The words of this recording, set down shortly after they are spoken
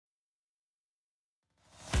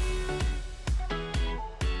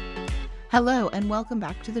Hello, and welcome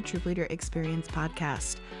back to the Troop Leader Experience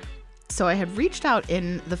podcast. So I had reached out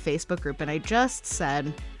in the Facebook group and I just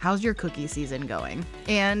said, how's your cookie season going?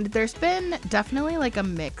 And there's been definitely like a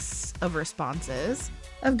mix of responses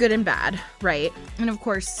of good and bad, right? And of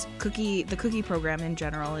course, the cookie program in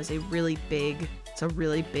general is a really big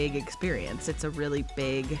experience. It's a really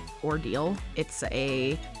big ordeal. It's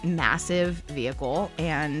a massive vehicle,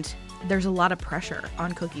 and there's a lot of pressure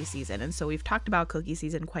on cookie season. And so we've talked about cookie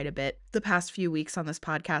season quite a bit the past few weeks on this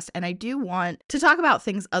podcast. And I do want to talk about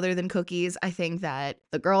things other than cookies. I think that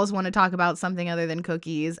the girls want to talk about something other than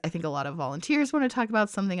cookies. I think a lot of volunteers want to talk about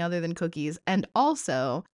something other than cookies. And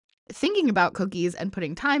also, thinking about cookies and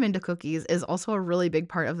putting time into cookies is also a really big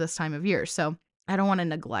part of this time of year. So I don't want to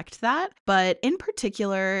neglect that, but in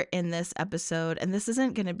particular in this episode, and this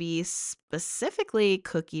isn't going to be specifically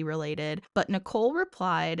cookie related, but Nicole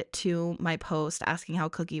replied to my post asking how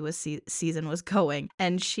cookie season was going.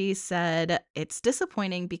 And she said it's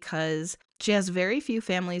disappointing because she has very few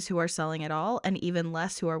families who are selling at all, and even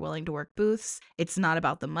less who are willing to work booths. It's not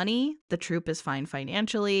about the money. The troop is fine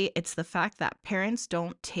financially. It's the fact that parents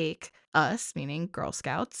don't take us, meaning Girl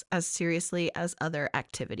Scouts, as seriously as other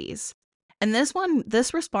activities. And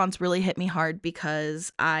this response really hit me hard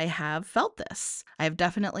because I have felt this. I have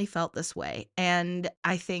definitely felt this way. And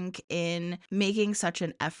I think in making such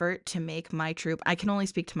an effort to make my troop, I can only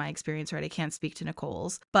speak to my experience, right? I can't speak to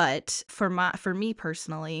Nicole's. But for me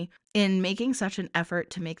personally, in making such an effort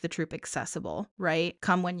to make the troop accessible, right?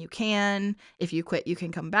 Come when you can. If you quit, you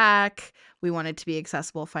can come back. We want it to be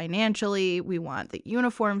accessible financially. We want the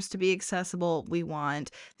uniforms to be accessible. We want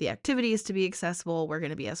the activities to be accessible. We're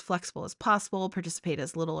going to be as flexible as possible, participate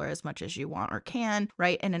as little or as much as you want or can,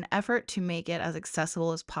 right? In an effort to make it as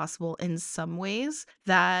accessible as possible in some ways,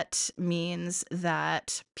 that means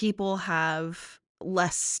that people have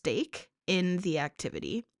less stake in the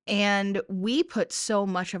activity. And we put so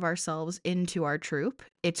much of ourselves into our troop.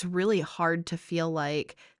 It's really hard to feel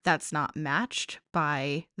like that's not matched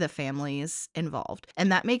by the families involved.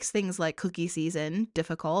 And that makes things like cookie season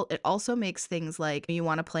difficult. It also makes things like you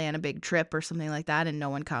want to plan a big trip or something like that and no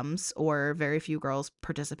one comes, or very few girls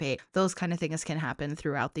participate. Those kind of things can happen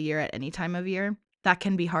throughout the year at any time of year. That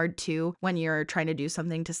can be hard too when you're trying to do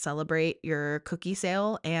something to celebrate your cookie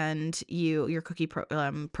sale and your cookie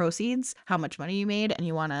proceeds, how much money you made, and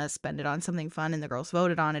you want to spend it on something fun and the girls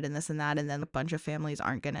voted on it and this and that, and then a bunch of families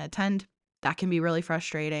aren't going to attend. That can be really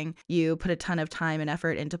frustrating. You put a ton of time and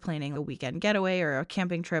effort into planning a weekend getaway or a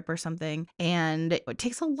camping trip or something, and it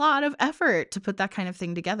takes a lot of effort to put that kind of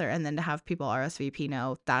thing together, and then to have people RSVP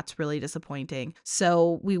no, that's really disappointing.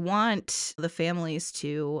 So we want the families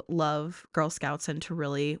to love Girl Scouts and to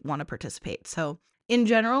really want to participate. So in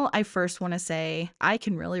general, I first want to say I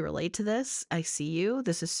can really relate to this. I see you.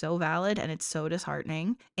 This is so valid and it's so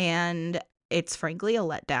disheartening. And it's frankly a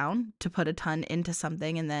letdown to put a ton into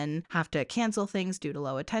something and then have to cancel things due to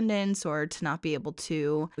low attendance or to not be able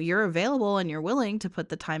to. You're available and you're willing to put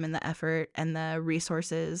the time and the effort and the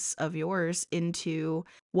resources of yours into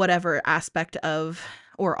whatever aspect of,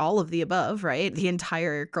 or all of the above, right? The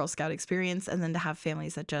entire Girl Scout experience, and then to have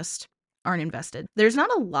families that just aren't invested. There's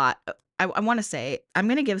not a lot. I want to say I'm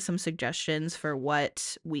going to give some suggestions for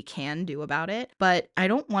what we can do about it, but I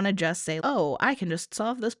don't want to just say, oh, I can just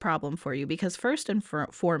solve this problem for you, because first and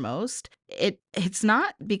foremost, it's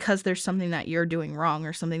not because there's something that you're doing wrong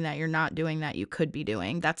or something that you're not doing that you could be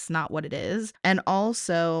doing. That's not what it is. And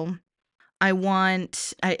also, I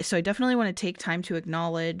definitely want to take time to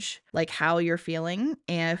acknowledge like how you're feeling.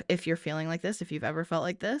 And if you're feeling like this, if you've ever felt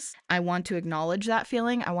like this, I want to acknowledge that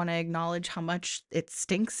feeling. I want to acknowledge how much it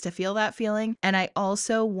stinks to feel that feeling. And I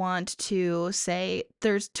also want to say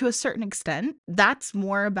there's, to a certain extent, that's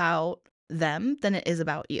more about them than it is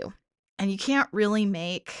about you. And you can't really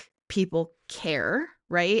make people care,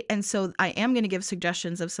 right? And so I am going to give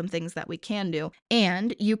suggestions of some things that we can do.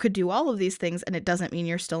 And you could do all of these things and it doesn't mean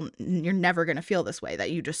you're never going to feel this way,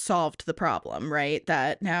 that you just solved the problem, right?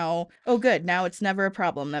 That now, oh good, now it's never a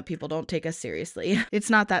problem that people don't take us seriously. It's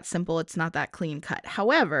not that simple. It's not that clean cut.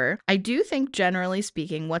 However, I do think generally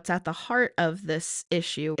speaking, what's at the heart of this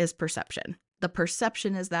issue is perception. The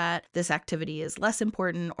perception is that this activity is less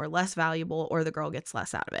important or less valuable, or the girl gets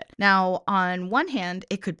less out of it. Now, on one hand,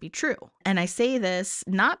 it could be true. And I say this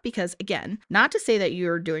not because, again, not to say that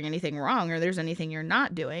you're doing anything wrong or there's anything you're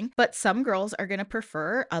not doing, but some girls are going to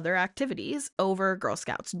prefer other activities over Girl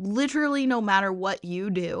Scouts. Literally, no matter what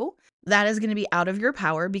you do, that is going to be out of your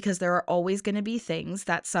power, because there are always going to be things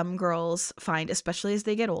that some girls find, especially as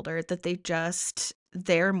they get older, that they just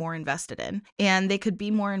they're more invested in. And they could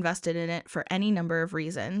be more invested in it for any number of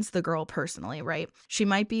reasons, the girl personally, right? She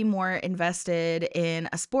might be more invested in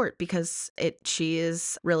a sport because she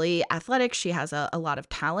is really athletic. She has a lot of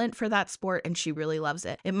talent for that sport and she really loves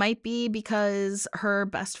it. It might be because her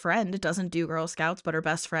best friend doesn't do Girl Scouts, but her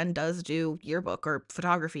best friend does do yearbook or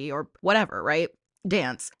photography or whatever, right?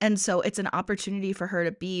 Dance. And so it's an opportunity for her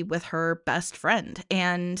to be with her best friend.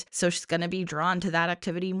 And so she's going to be drawn to that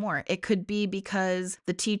activity more. It could be because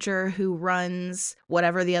the teacher who runs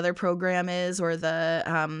whatever the other program is, or the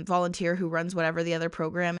volunteer who runs whatever the other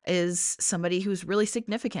program is, somebody who's really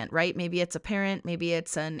significant, right? Maybe it's a parent, maybe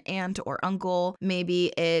it's an aunt or uncle,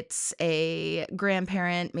 maybe it's a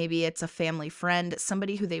grandparent, maybe it's a family friend,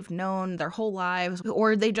 somebody who they've known their whole lives,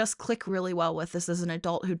 or they just click really well with. This is an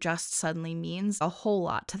adult who just suddenly means a whole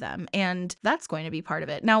lot to them. And that's going to be part of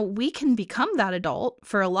it. Now, we can become that adult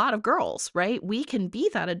for a lot of girls, right? We can be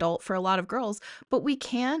that adult for a lot of girls, but we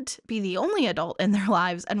can't be the only adult in their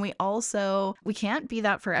lives. And we can't be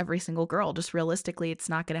that for every single girl. Just realistically, it's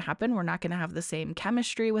not going to happen. We're not going to have the same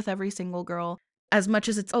chemistry with every single girl. As much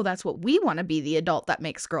as it's, oh, that's what we want to be, the adult that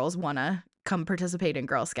makes girls want to come participate in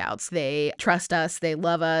Girl Scouts. They trust us, they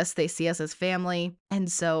love us, they see us as family.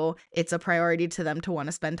 And so it's a priority to them to want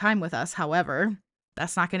to spend time with us. However,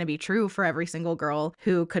 that's not going to be true for every single girl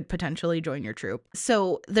who could potentially join your troop.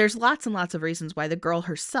 So there's lots and lots of reasons why the girl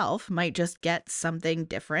herself might just get something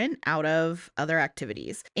different out of other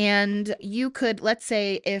activities. And you could, let's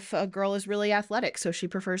say if a girl is really athletic, so she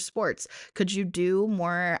prefers sports, could you do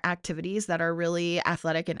more activities that are really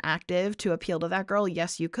athletic and active to appeal to that girl?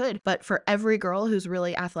 Yes, you could. But for every girl who's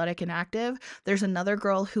really athletic and active, there's another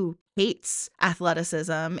girl who hates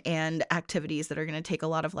athleticism and activities that are going to take a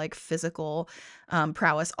lot of like physical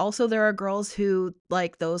prowess. Also, there are girls who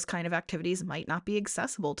like those kind of activities might not be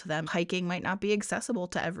accessible to them. Hiking might not be accessible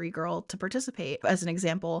to every girl to participate. As an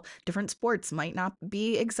example, different sports might not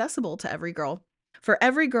be accessible to every girl. For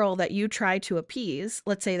every girl that you try to appease,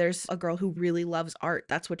 let's say there's a girl who really loves art.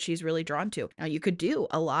 That's what she's really drawn to. Now, you could do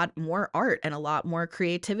a lot more art and a lot more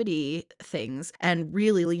creativity things and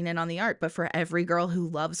really lean in on the art. But for every girl who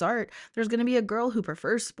loves art, there's going to be a girl who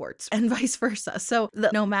prefers sports and vice versa. So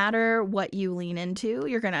no matter what you lean into,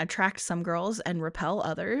 you're going to attract some girls and repel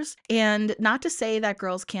others. And not to say that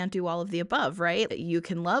girls can't do all of the above, right? You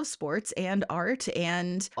can love sports and art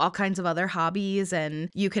and all kinds of other hobbies,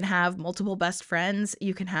 and you can have multiple best friends.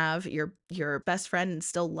 You can have your best friend and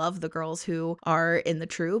still love the girls who are in the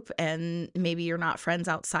troop, and maybe you're not friends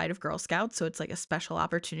outside of Girl Scouts, so it's like a special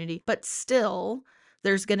opportunity, but still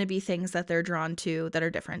there's going to be things that they're drawn to that are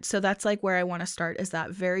different. So that's like where I want to start, is that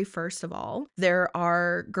very first of all, there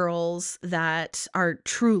are girls that are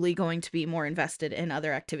truly going to be more invested in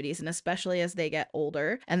other activities. And especially as they get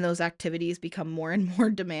older and those activities become more and more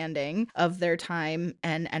demanding of their time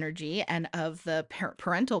and energy and of the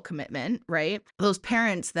parental commitment, right? Those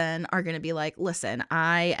parents then are going to be like, listen,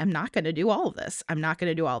 I am not going to do all of this. I'm not going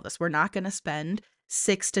to do all of this. We're not going to spend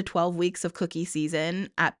 6 to 12 weeks of cookie season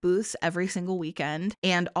at booths every single weekend,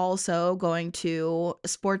 and also going to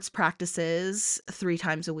sports practices 3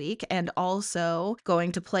 times a week, and also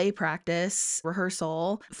going to play practice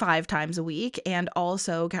rehearsal 5 times a week, and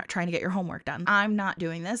also trying to get your homework done. I'm not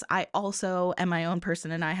doing this. I also am my own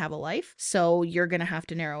person and I have a life. So you're going to have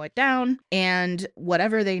to narrow it down, and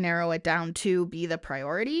whatever they narrow it down to be the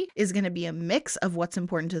priority is going to be a mix of what's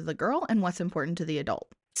important to the girl and what's important to the adult.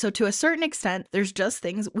 So to a certain extent, there's just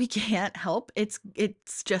things we can't help. It's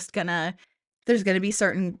just there's gonna be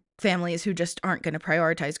certain families who just aren't gonna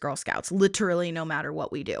prioritize Girl Scouts, literally no matter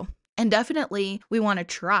what we do. And definitely, we want to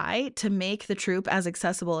try to make the troop as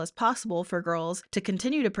accessible as possible for girls to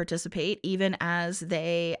continue to participate, even as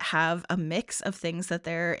they have a mix of things that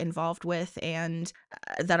they're involved with and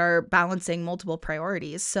that are balancing multiple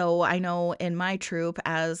priorities. So I know in my troop,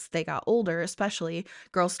 as they got older, especially,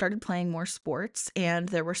 girls started playing more sports, and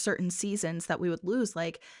there were certain seasons that we would lose,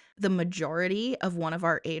 like the majority of one of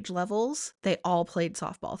our age levels, they all played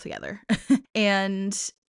softball together.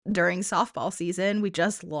 And during softball season, we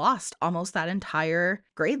just lost almost that entire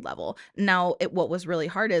grade level. Now, what was really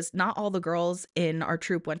hard is not all the girls in our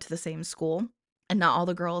troop went to the same school, and not all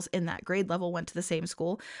the girls in that grade level went to the same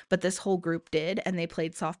school, but this whole group did, and they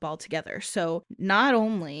played softball together. So not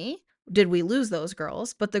only did we lose those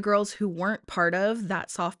girls, but the girls who weren't part of that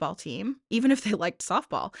softball team, even if they liked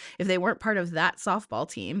softball, if they weren't part of that softball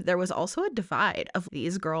team, there was also a divide of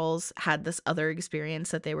these girls had this other experience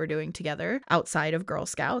that they were doing together outside of Girl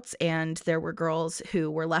Scouts, and there were girls who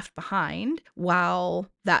were left behind while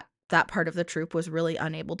that that part of the troop was really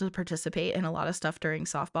unable to participate in a lot of stuff during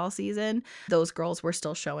softball season, those girls were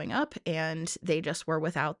still showing up and they just were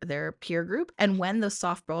without their peer group. And when the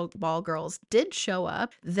softball girls did show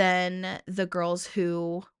up, then the girls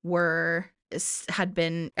who had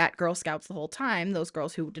been at Girl Scouts the whole time, those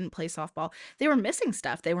girls who didn't play softball, they were missing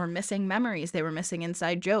stuff. They were missing memories. They were missing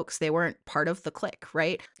inside jokes. They weren't part of the clique,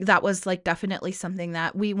 right? That was like definitely something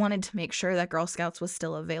that we wanted to make sure that Girl Scouts was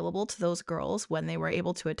still available to those girls when they were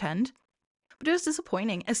able to attend. But it was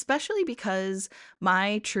disappointing, especially because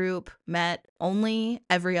my troop met only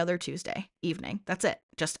every other Tuesday evening. That's it.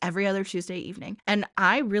 Just every other Tuesday evening. And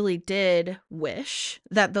I really did wish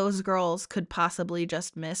that those girls could possibly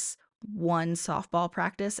just miss one softball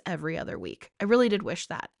practice every other week. I really did wish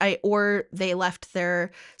that. Or they left their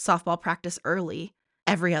softball practice early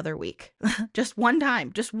every other week. Just one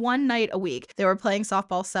time, just one night a week. They were playing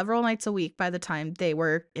softball several nights a week by the time they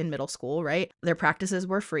were in middle school, right? Their practices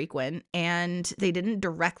were frequent and they didn't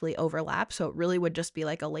directly overlap. So it really would just be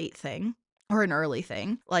like a late thing or an early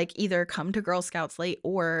thing, like either come to Girl Scouts late,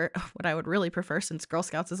 or what I would really prefer, since Girl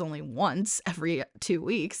Scouts is only once every 2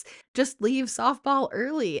 weeks, just leave softball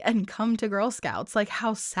early and come to Girl Scouts. Like,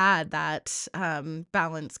 how sad that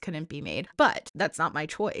balance couldn't be made. But that's not my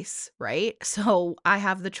choice, right? So I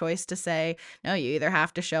have the choice to say, no, you either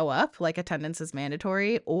have to show up, like attendance is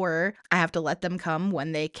mandatory, or I have to let them come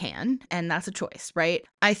when they can. And that's a choice, right?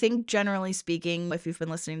 I think generally speaking, if you've been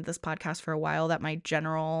listening to this podcast for a while, that my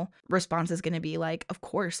general response is going to be like, of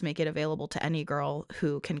course, make it available to any girl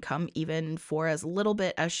who can come, even for as little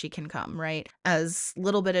bit as she can come, right? As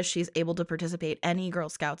little bit as she's able to participate, any Girl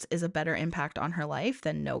Scouts is a better impact on her life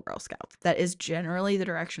than no Girl Scouts. That is generally the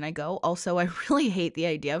direction I go. Also, I really hate the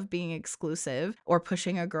idea of being exclusive or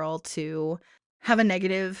pushing a girl to have a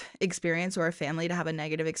negative experience, or a family to have a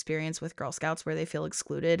negative experience with Girl Scouts where they feel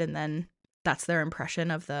excluded, and then that's their impression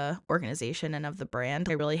of the organization and of the brand.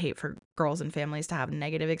 I really hate for girls and families to have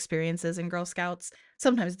negative experiences in Girl Scouts.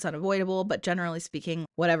 Sometimes it's unavoidable, but generally speaking,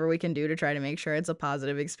 whatever we can do to try to make sure it's a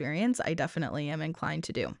positive experience, I definitely am inclined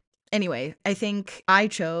to do. Anyway, I think I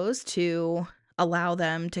chose to allow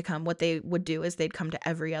them to come. What they would do is they'd come to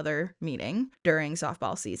every other meeting during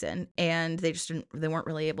softball season, and they weren't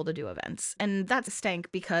really able to do events. And that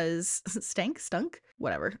stank because stunk,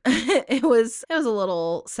 whatever. It was a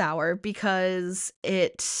little sour because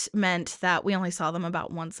it meant that we only saw them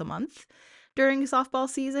about once a month during softball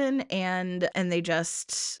season, and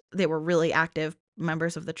they were really active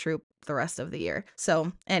members of the troop the rest of the year.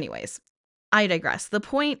 So anyways, I digress. The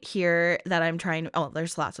point here that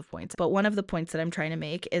there's lots of points, but one of the points that I'm trying to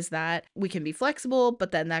make is that we can be flexible,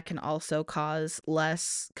 but then that can also cause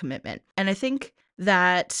less commitment. And I think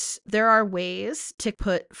that there are ways to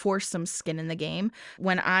force some skin in the game.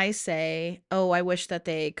 When I say, oh, I wish that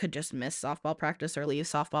they could just miss softball practice or leave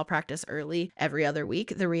softball practice early every other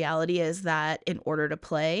week, the reality is that in order to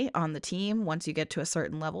play on the team, once you get to a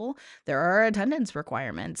certain level, there are attendance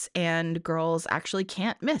requirements, and girls actually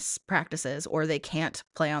can't miss practices, or they can't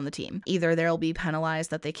play on the team. Either they'll be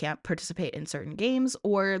penalized that they can't participate in certain games,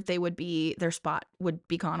 or their spot would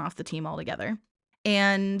be gone off the team altogether.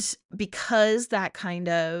 And because that kind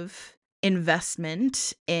of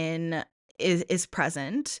investment is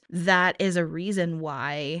present, that is a reason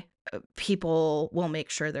why people will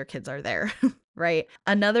make sure their kids are there. Right.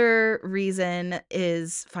 Another reason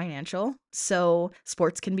is financial. So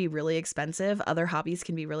sports can be really expensive. Other hobbies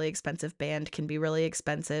can be really expensive. Band can be really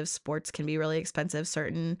expensive. Sports can be really expensive.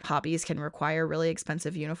 Certain hobbies can require really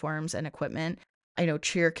expensive uniforms and equipment. I know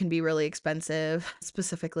cheer can be really expensive,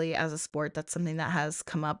 specifically as a sport. That's something that has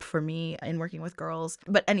come up for me in working with girls,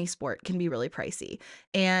 but any sport can be really pricey.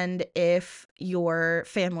 And if your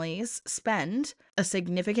families spend a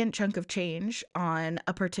significant chunk of change on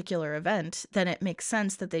a particular event, then it makes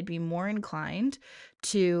sense that they'd be more inclined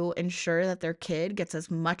to ensure that their kid gets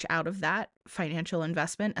as much out of that financial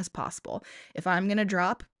investment as possible. If I'm going to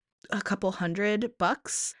drop a couple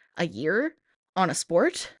 $100 a year on a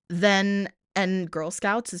sport, and Girl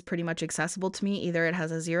Scouts is pretty much accessible to me. Either it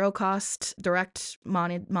has a zero cost direct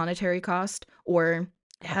monetary cost, or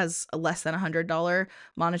it has a less than $100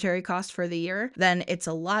 monetary cost for the year, then it's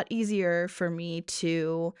a lot easier for me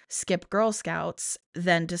to skip Girl Scouts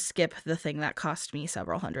than to skip the thing that cost me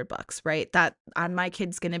several $100, right? That on my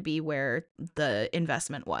kid's going to be where the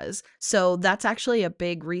investment was. So that's actually a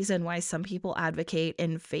big reason why some people advocate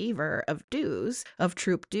in favor of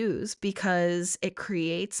troop dues, because it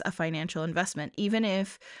creates a financial investment. Even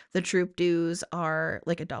if the troop dues are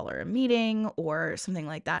like $1 a meeting or something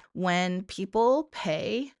like that, when people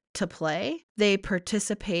pay to play, they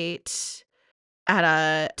participate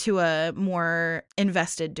to a more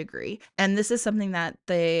invested degree. And this is something that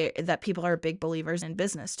people are big believers in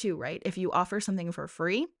business too, right? If you offer something for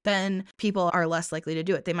free, then people are less likely to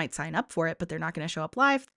do it. They might sign up for it, but they're not going to show up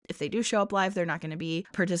live. If they do show up live, they're not going to be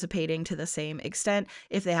participating to the same extent.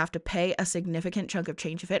 If they have to pay a significant chunk of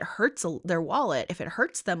change, if it hurts their wallet, if it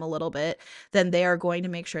hurts them a little bit, then they are going to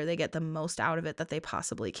make sure they get the most out of it that they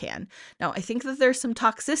possibly can. Now, I think that there's some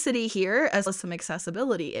toxicity here as well as some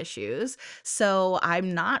accessibility issues. So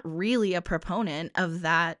I'm not really a proponent of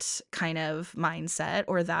that kind of mindset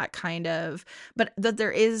or that kind of, but that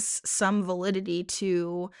there is some validity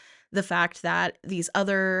to the fact that these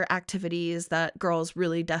other activities that girls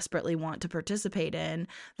really desperately want to participate in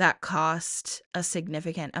that cost a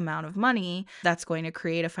significant amount of money, that's going to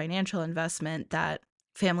create a financial investment that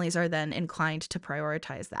families are then inclined to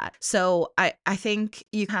prioritize that. So I think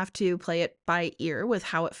you have to play it by ear with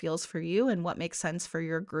how it feels for you and what makes sense for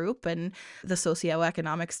your group and the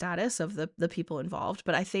socioeconomic status of the people involved.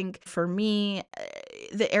 But I think for me,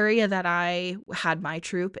 the area that I had my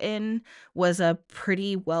troop in was a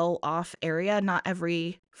pretty well off area. Not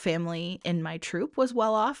every family in my troop was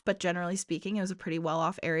well off, but generally speaking, it was a pretty well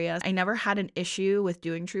off area. I never had an issue with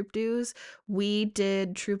doing troop dues. We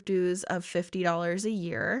did troop dues of $50 a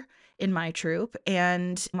year in my troop,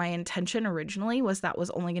 and my intention originally was that was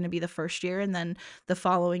only going to be the first year, and then the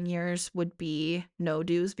following years would be no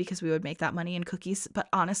dues because we would make that money in cookies. But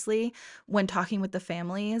honestly, when talking with the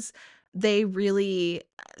families, they really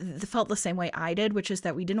felt the same way I did, which is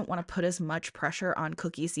that we didn't want to put as much pressure on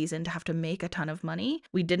cookie season to have to make a ton of money.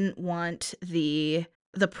 We didn't want the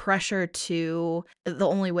pressure to, the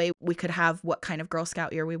only way we could have what kind of Girl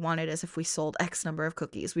Scout year we wanted is if we sold X number of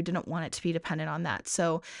cookies. We didn't want it to be dependent on that.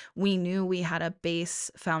 So we knew we had a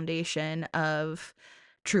base foundation of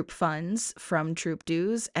troop funds from troop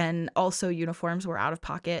dues, and also uniforms were out of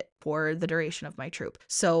pocket for the duration of my troop.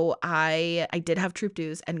 So I did have troop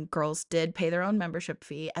dues, and girls did pay their own membership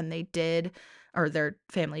fee, and they did, or their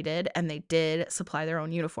family did, and they did supply their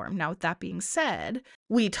own uniform. Now, with that being said,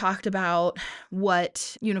 we talked about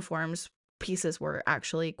what uniforms pieces were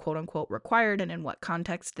actually quote unquote required and in what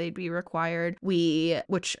context they'd be required.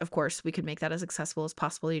 Which of course we could make that as accessible as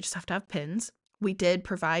possible. You just have to have pins. We did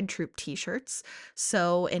provide troop t-shirts.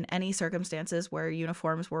 So in any circumstances where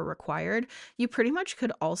uniforms were required, you pretty much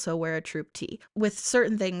could also wear a troop tee. With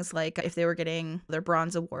certain things, like if they were getting their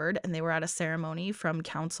bronze award and they were at a ceremony from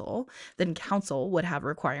council, then council would have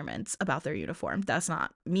requirements about their uniform. That's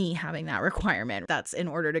not me having that requirement. That's in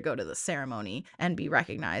order to go to the ceremony and be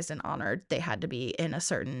recognized and honored, they had to be in a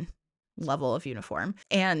certain level of uniform.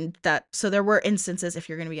 And so there were instances, if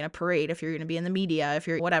you're going to be in a parade, if you're going to be in the media, if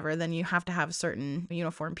you're whatever, then you have to have certain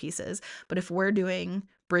uniform pieces. But if we're doing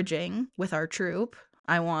bridging with our troop,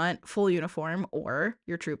 I want full uniform or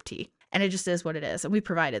your troop tee. And it just is what it is. And we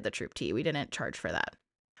provided the troop tee. We didn't charge for that.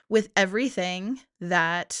 With everything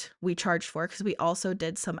that we charged for, because we also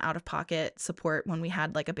did some out-of-pocket support when we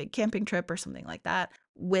had like a big camping trip or something like that,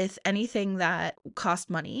 with anything that cost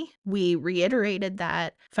money, we reiterated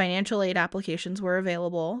that financial aid applications were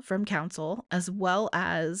available from council, as well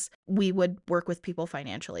as we would work with people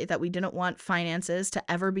financially, that we didn't want finances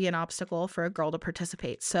to ever be an obstacle for a girl to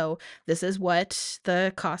participate. So this is what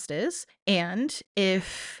the cost is. And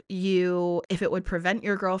if it would prevent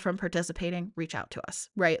your girl from participating, reach out to us,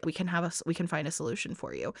 right? We can find a solution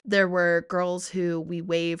for you. There were girls who we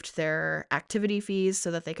waived their activity fees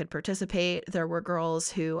so that they could participate. There were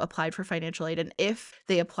girls who applied for financial aid, and if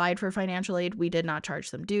they applied for financial aid, we did not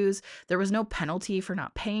charge them dues. There was no penalty for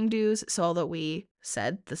not paying dues. So although we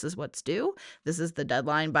said this is what's due, this is the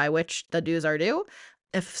deadline by which the dues are due,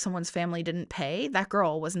 if someone's family didn't pay, that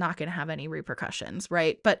girl was not going to have any repercussions,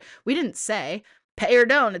 right? But we didn't say, pay or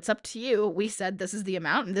don't, it's up to you. We said this is the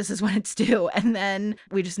amount and this is when it's due. And then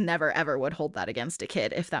we just never, ever would hold that against a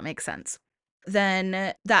kid, if that makes sense.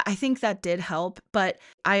 Then I think that did help. But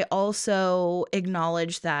I also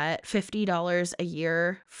acknowledge that $50 a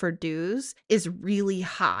year for dues is really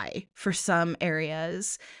high for some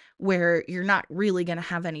areas where you're not really going to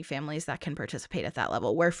have any families that can participate at that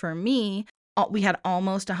level. Where for me, we had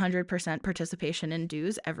almost 100% participation in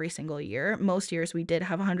dues every single year. Most years we did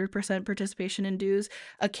have 100% participation in dues.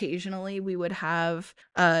 Occasionally we would have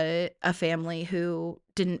a family who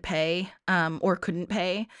didn't pay or couldn't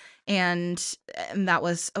pay, and that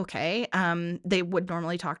was okay. They would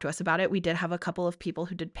normally talk to us about it. We did have a couple of people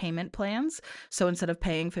who did payment plans. So instead of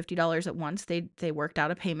paying $50 at once, they worked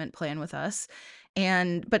out a payment plan with us.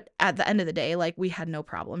 But at the end of the day, like, we had no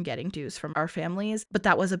problem getting dues from our families, but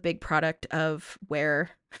that was a big product of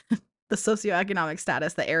where the socioeconomic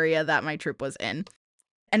status, the area that my troop was in.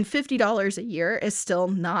 And $50 a year is still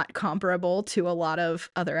not comparable to a lot of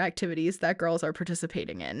other activities that girls are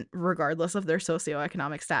participating in, regardless of their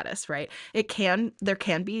socioeconomic status, right? There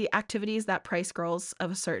can be activities that price girls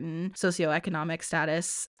of a certain socioeconomic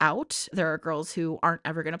status out. There are girls who aren't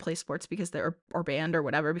ever going to play sports because they're, or band or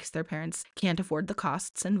whatever, because their parents can't afford the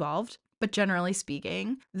costs involved. But generally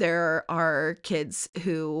speaking, there are kids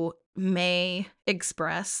who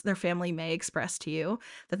their family may express to you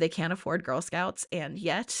that they can't afford Girl Scouts, and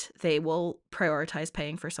yet they will prioritize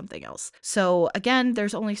paying for something else. So again,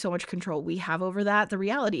 there's only so much control we have over that. The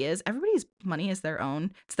reality is everybody's money is their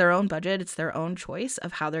own. It's their own budget. It's their own choice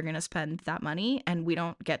of how they're going to spend that money. And we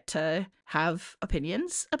don't get to have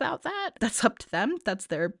opinions about that. That's up to them. That's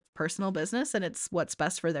their personal business, and it's what's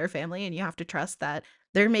best for their family. And you have to trust that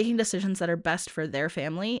they're making decisions that are best for their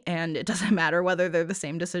family, and it doesn't matter whether they're the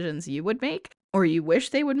same decisions you would make or you wish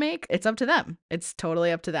they would make. It's up to them. It's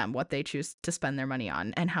totally up to them what they choose to spend their money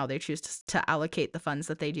on and how they choose to allocate the funds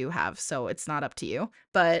that they do have. So it's not up to you,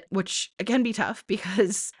 but which can be tough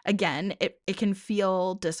because, again, it can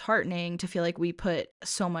feel disheartening to feel like we put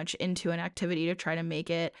so much into an activity to try to make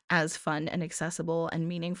it as fun and accessible and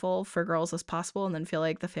meaningful for girls as possible, and then feel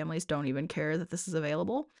like the families don't even care that this is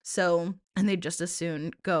available. So, and they'd just as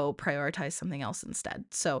soon go prioritize something else instead.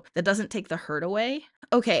 So that doesn't take the hurt away.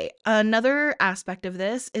 Okay, another aspect of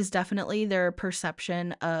this is definitely their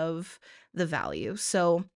perception of the value.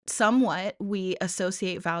 So somewhat we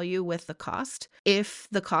associate value with the cost. If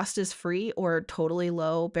the cost is free or totally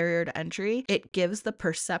low barrier to entry, it gives the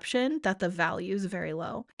perception that the value is very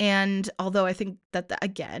low. And although I think that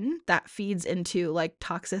again, that feeds into like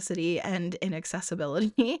toxicity and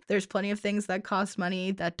inaccessibility, there's plenty of things that cost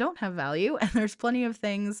money that don't have value, and there's plenty of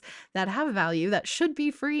things that have value that should be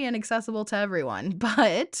free and accessible to everyone.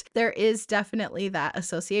 But there is definitely that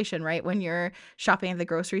association, right? When you're shopping at the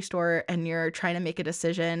grocery store and you're trying to make a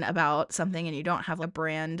decision about something and you don't have a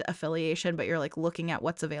brand affiliation, but you're like looking at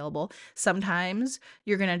what's available, sometimes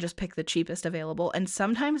you're going to just pick the cheapest available. And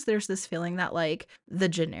sometimes there's this feeling that like the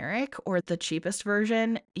generic or the cheapest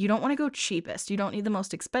version, you don't want to go cheapest. You don't need the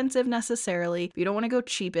most expensive necessarily. You don't want to go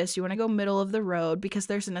cheapest. You want to go middle of the road, because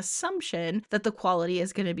there's an assumption that the quality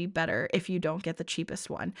is going to be better if you don't get the cheapest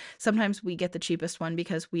one. Sometimes we get the cheapest one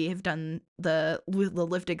because we have done the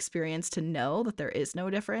lived experience to know that there is no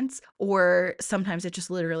difference, or sometimes it just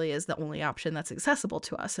literally is the only option that's accessible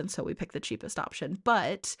to us, and so we pick the cheapest option.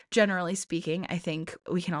 But generally speaking, I think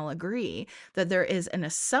we can all agree that there is an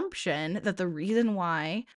assumption that the reason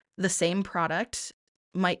why the same product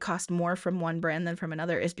might cost more from one brand than from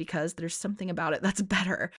another is because there's something about it that's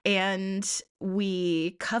better. And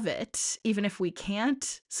we covet, even if we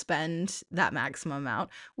can't spend that maximum amount,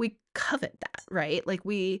 we covet that, right? Like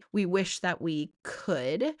we wish that we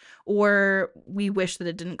could, or we wish that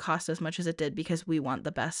it didn't cost as much as it did because we want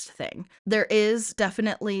the best thing. There is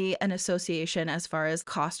definitely an association as far as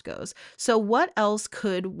cost goes. So what else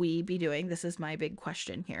could we be doing? This is my big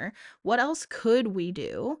question here. What else could we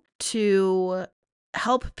do to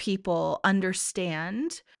help people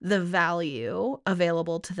understand the value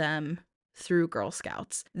available to them through Girl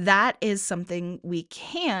Scouts? That is something we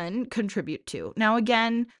can contribute to. Now,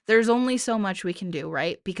 again, there's only so much we can do,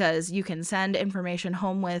 right? Because you can send information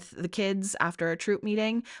home with the kids after a troop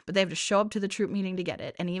meeting, but they have to show up to the troop meeting to get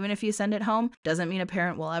it. And even if you send it home, doesn't mean a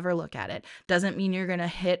parent will ever look at it. Doesn't mean you're going to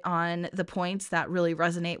hit on the points that really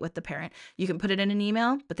resonate with the parent. You can put it in an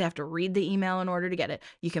email, but they have to read the email in order to get it.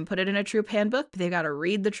 You can put it in a troop handbook, but they've got to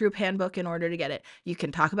read the troop handbook in order to get it. You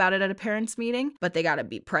can talk about it at a parents' meeting, but they got to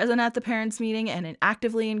be present at the parents' meeting and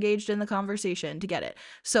actively engaged in the conversation to get it.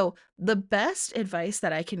 So the best advice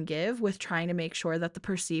that I can give with trying to make sure that the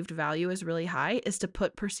perceived value is really high is to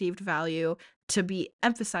put perceived value, to be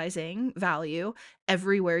emphasizing value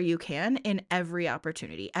everywhere you can, in every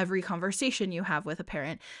opportunity, every conversation you have with a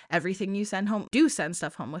parent, everything you send home. Do send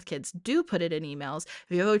stuff home with kids. Do put it in emails.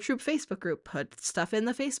 If you have a troop Facebook group, put stuff in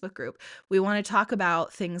the Facebook group. We want to talk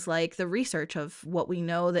about things like the research of what we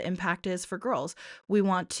know the impact is for girls. We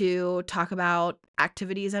want to talk about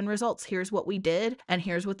activities and results. Here's what we did, and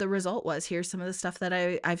here's what the result was. Here's some of the stuff that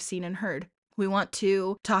I've seen and heard. We want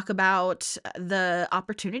to talk about the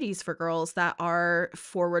opportunities for girls that are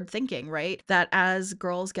forward thinking, right? That as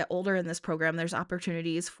girls get older in this program, there's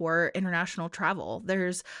opportunities for international travel.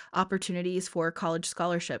 There's opportunities for college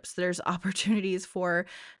scholarships. There's opportunities for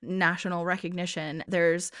national recognition.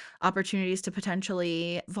 There's opportunities to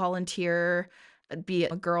potentially volunteer, be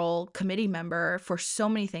a girl committee member for so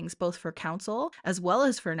many things, both for council as well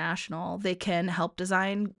as for national. They can help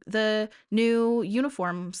design the new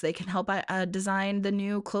uniforms. They can help design the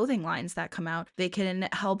new clothing lines that come out. They can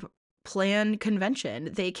help plan convention.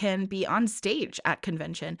 They can be on stage at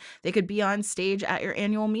convention. They could be on stage at your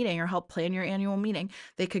annual meeting or help plan your annual meeting.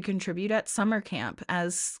 They could contribute at summer camp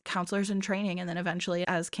as counselors in training and then eventually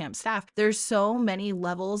as camp staff. There's so many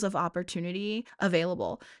levels of opportunity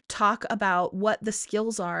available. Talk about what the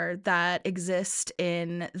skills are that exist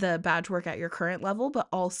in the badge work at your current level, but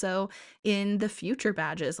also in the future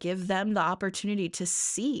badges. Give them the opportunity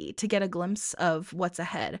to get a glimpse of what's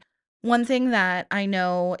ahead. One thing that I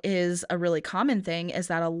know is a really common thing is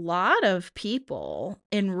that a lot of people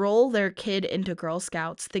enroll their kid into Girl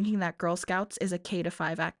Scouts thinking that Girl Scouts is a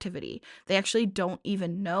K-5 activity. They actually don't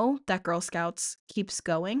even know that Girl Scouts keeps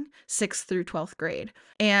going 6th through 12th grade.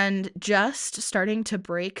 And just starting to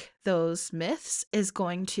break those myths is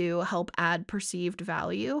going to help add perceived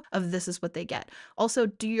value of this is what they get. Also,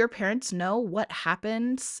 do your parents know what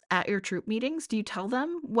happens at your troop meetings? Do you tell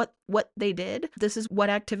them what they did? This is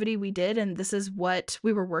what activity we did, and this is what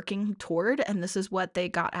we were working toward, and this is what they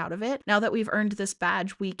got out of it. Now that we've earned this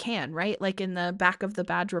badge, we can, right? Like in the back of the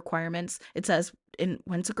badge requirements, it says,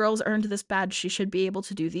 once a girl's earned this badge, she should be able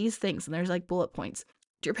to do these things. And there's like bullet points.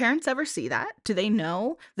 Do your parents ever see that? Do they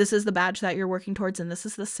know this is the badge that you're working towards and this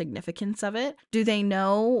is the significance of it? Do they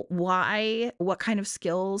know what kind of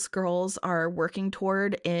skills girls are working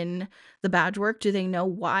toward in the badge work? Do they know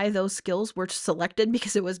why those skills were selected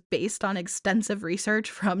because it was based on extensive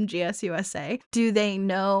research from GSUSA? Do they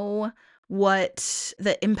know what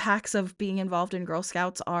the impacts of being involved in Girl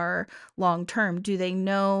Scouts are long term? Do they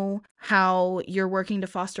know how you're working to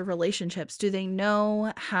foster relationships? Do they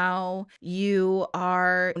know how you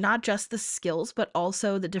are not just the skills, but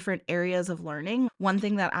also the different areas of learning? One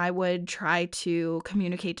thing that I would try to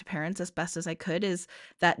communicate to parents as best as I could is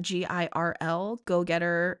that GIRL,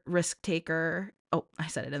 go-getter, risk-taker. Oh, I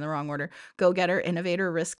said it in the wrong order. Go-getter,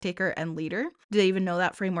 innovator, risk-taker, and leader. Do they even know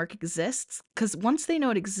that framework exists? Because once they know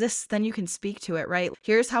it exists, then you can speak to it, right?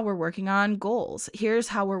 Here's how we're working on goals. Here's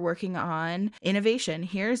how we're working on innovation.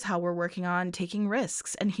 Here's how we're working on taking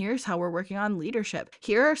risks. And here's how we're working on leadership.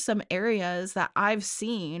 Here are some areas that I've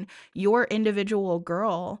seen your individual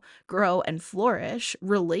girl grow and flourish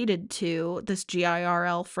related to this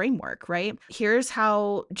GIRL framework, right? Here's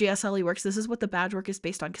how GSLE works. This is what the badge work is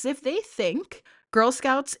based on. Because if they think Girl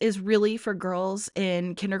Scouts is really for girls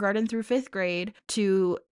in kindergarten through 5th grade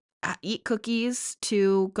to eat cookies,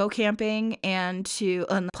 to go camping, and to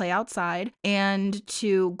play outside, and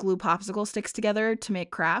to glue popsicle sticks together to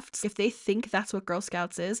make crafts. If they think that's what Girl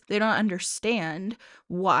Scouts is, they don't understand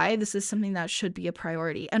why this is something that should be a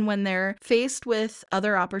priority. And when they're faced with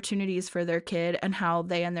other opportunities for their kid and how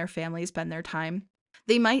they and their family spend their time,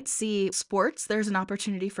 they might see sports. There's an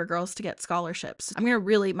opportunity for girls to get scholarships.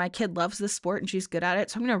 My kid loves this sport and she's good at it.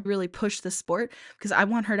 So I'm going to really push this sport because I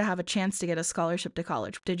want her to have a chance to get a scholarship to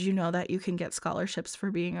college. Did you know that you can get scholarships for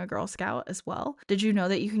being a Girl Scout as well? Did you know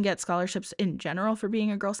that you can get scholarships in general for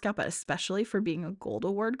being a Girl Scout, but especially for being a Gold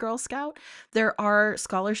Award Girl Scout? There are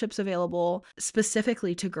scholarships available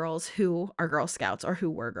specifically to girls who are Girl Scouts or who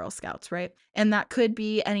were Girl Scouts, right? And that could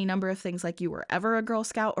be any number of things, like you were ever a Girl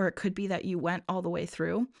Scout, or it could be that you went all the way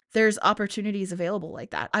through. There's opportunities available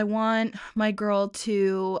like that. I want my girl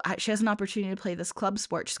she has an opportunity to play this club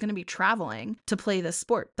sport. She's going to be traveling to play this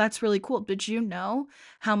sport. That's really cool. Did you know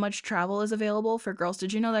how much travel is available for girls?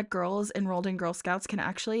 Did you know that girls enrolled in Girl Scouts can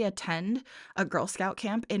actually attend a Girl Scout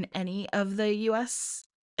camp in any of the U.S.,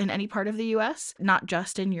 in any part of the US, not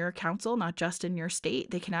just in your council, not just in your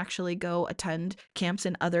state? They can actually go attend camps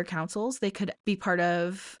in other councils. They could be part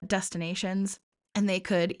of destinations, and they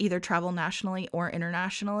could either travel nationally or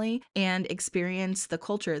internationally and experience the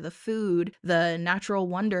culture, the food, the natural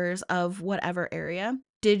wonders of whatever area.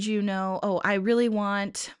 Did you know, I really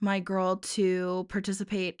want my girl to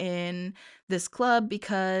participate in this club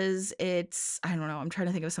because it's, I don't know, I'm trying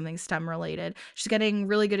to think of something STEM related. She's getting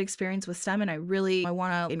really good experience with STEM, and I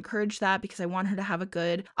want to encourage that because I want her to have a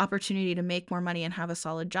good opportunity to make more money and have a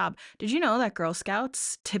solid job. Did you know that Girl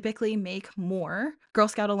Scouts typically Girl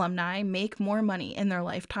Scout alumni make more money in their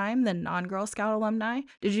lifetime than non-Girl Scout alumni?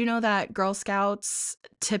 Did you know that Girl Scouts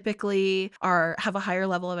typically have a higher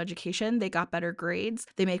level of education? They got better grades,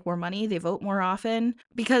 they make more money, they vote more often,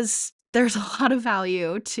 because there's a lot of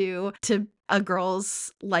value to a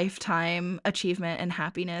girl's lifetime achievement and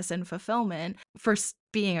happiness and fulfillment for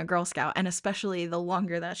being a Girl Scout, and especially the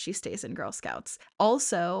longer that she stays in Girl Scouts.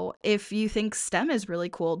 Also, if you think STEM is really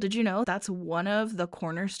cool, did you know that's one of the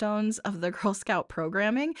cornerstones of the Girl Scout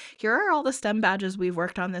programming? Here are all the STEM badges we've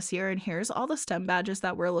worked on this year, and here's all the STEM badges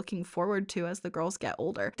that we're looking forward to as the girls get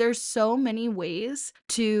older. There's so many ways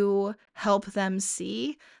to help them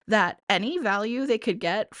see that any value they could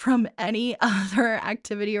get from any other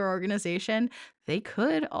activity or organization, they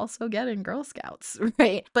could also get in Girl Scouts,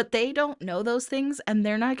 right? But they don't know those things and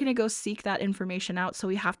they're not going to go seek that information out. So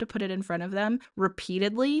we have to put it in front of them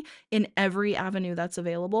repeatedly in every avenue that's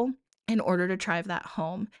available in order to drive that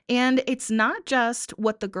home. And it's not just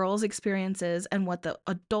what the girls' experiences and what the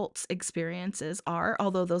adults' experiences are,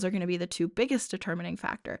 although those are going to be the two biggest determining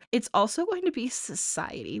factor. It's also going to be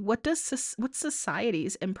society. What's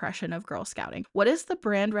society's impression of Girl Scouting? What is the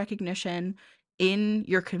brand recognition in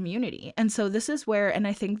your community? And so this is where, and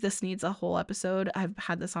I think this needs a whole episode. I've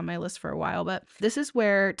had this on my list for a while, but this is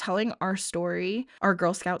where telling our story, our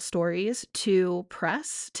Girl Scout stories to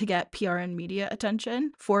press to get PR and media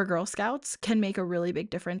attention for Girl Scouts can make a really big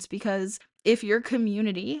difference, because if your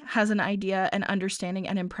community has an idea and understanding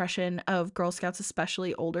and impression of Girl Scouts,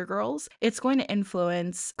 especially older girls, it's going to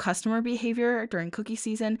influence customer behavior during cookie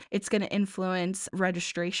season. It's going to influence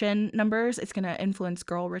registration numbers. It's going to influence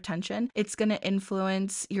girl retention. It's going to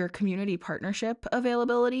influence your community partnership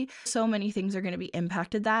availability. So many things are going to be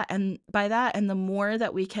impacted by that. And the more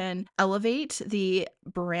that we can elevate the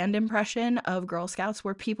brand impression of Girl Scouts,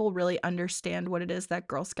 where people really understand what it is that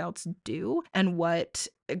Girl Scouts do and what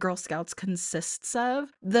Girl Scouts consists of,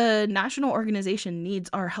 the national organization needs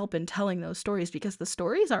our help in telling those stories, because the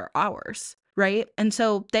stories are ours, right? And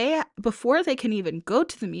so before they can even go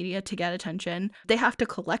to the media to get attention, they have to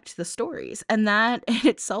collect the stories. And that in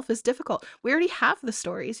itself is difficult. We already have the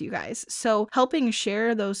stories, you guys. So helping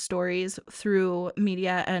share those stories through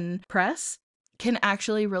media and press can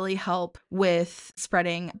actually really help with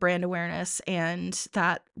spreading brand awareness and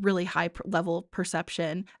that really high level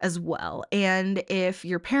perception as well. And if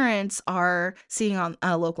your parents are seeing on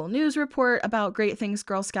a local news report about great things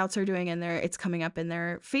Girl Scouts are doing, and it's coming up in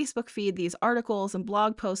their Facebook feed, these articles and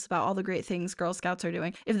blog posts about all the great things Girl Scouts are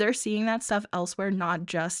doing, if they're seeing that stuff elsewhere, not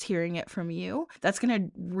just hearing it from you, that's going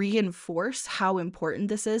to reinforce how important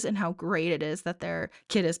this is and how great it is that their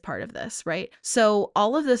kid is part of this, right? So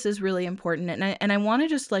all of this is really important. And I want to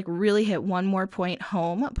just like really hit one more point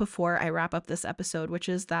home before I wrap up this episode, which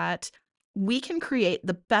is that we can create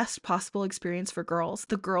the best possible experience for girls.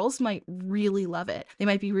 The girls might really love it. They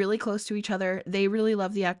might be really close to each other. They really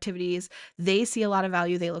love the activities. They see a lot of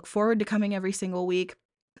value. They look forward to coming every single week.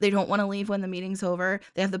 They don't want to leave when the meeting's over.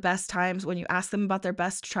 They have the best times. When you ask them about their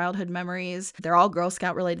best childhood memories, they're all Girl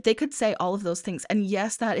Scout related. They could say all of those things. And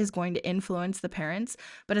yes, that is going to influence the parents.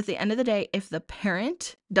 But at the end of the day, if the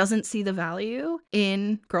parent doesn't see the value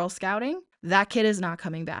in Girl Scouting, that kid is not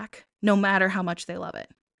coming back, no matter how much they love it.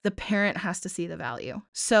 The parent has to see the value.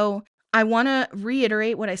 So I want to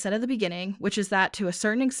reiterate what I said at the beginning, which is that to a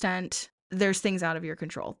certain extent, there's things out of your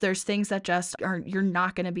control. There's things that just you're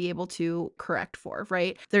not going to be able to correct for,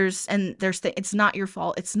 right? It's not your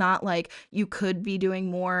fault. It's not like you could be doing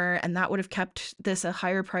more and that would have kept this a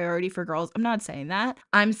higher priority for girls. I'm not saying that.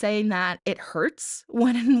 I'm saying that it hurts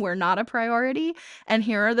when we're not a priority. And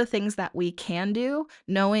here are the things that we can do,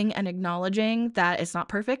 knowing and acknowledging that it's not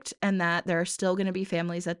perfect and that there are still going to be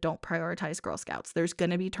families that don't prioritize Girl Scouts. There's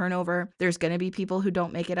going to be turnover. There's going to be people who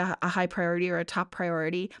don't make it a high priority or a top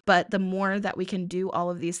priority. But the more that we can do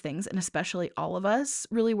all of these things, and especially all of us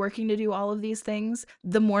really working to do all of these things,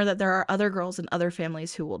 the more that there are other girls and other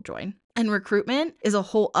families who will join. And recruitment is a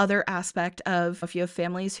whole other aspect of, if you have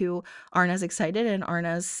families who aren't as excited and aren't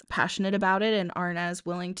as passionate about it and aren't as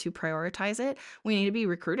willing to prioritize it, we need to be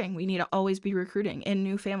recruiting. We need to always be recruiting in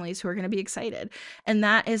new families who are going to be excited. And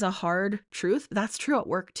that is a hard truth. That's true at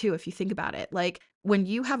work too, if you think about it. Like, when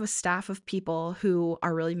you have a staff of people who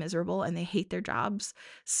are really miserable and they hate their jobs,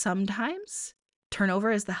 sometimes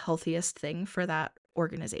turnover is the healthiest thing for that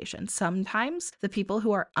organization. Sometimes the people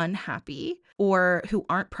who are unhappy or who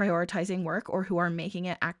aren't prioritizing work or who are making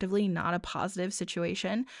it actively not a positive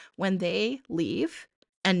situation, when they leave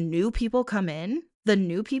and new people come in, the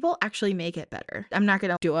new people actually make it better. I'm not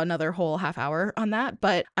going to do another whole half hour on that,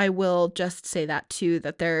 but I will just say that too,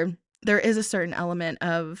 that there is a certain element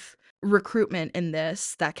of recruitment in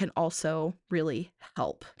this that can also really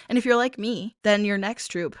help. And if you're like me, then your next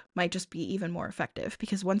troop might just be even more effective,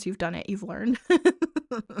 because once you've done it, you've learned.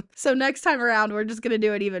 So next time around, we're just going to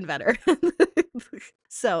do it even better.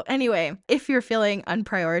 So anyway, if you're feeling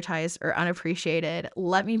unprioritized or unappreciated,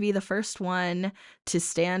 let me be the first one to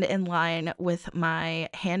stand in line with my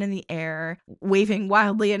hand in the air, waving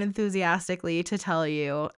wildly and enthusiastically to tell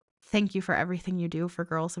you, thank you for everything you do for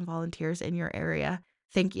girls and volunteers in your area.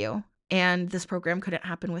 Thank you. And this program couldn't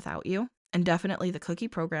happen without you. And definitely the cookie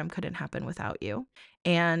program couldn't happen without you.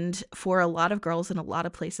 And for a lot of girls in a lot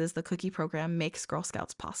of places, the cookie program makes Girl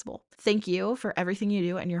Scouts possible. Thank you for everything you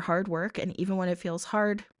do and your hard work. And even when it feels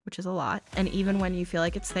hard, which is a lot, and even when you feel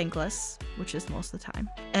like it's thankless, which is most of the time,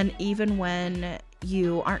 and even when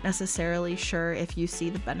you aren't necessarily sure if you see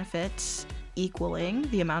the benefit equaling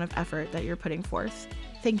the amount of effort that you're putting forth,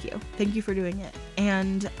 thank you. Thank you for doing it.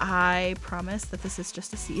 And I promise that this is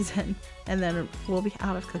just a season and then we'll be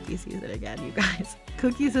out of cookie season again, you guys.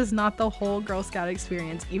 Cookies is not the whole Girl Scout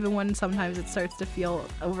experience. Even when sometimes it starts to feel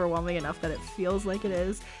overwhelming enough that it feels like it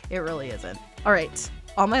is, it really isn't. All right.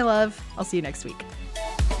 All my love. I'll see you next week.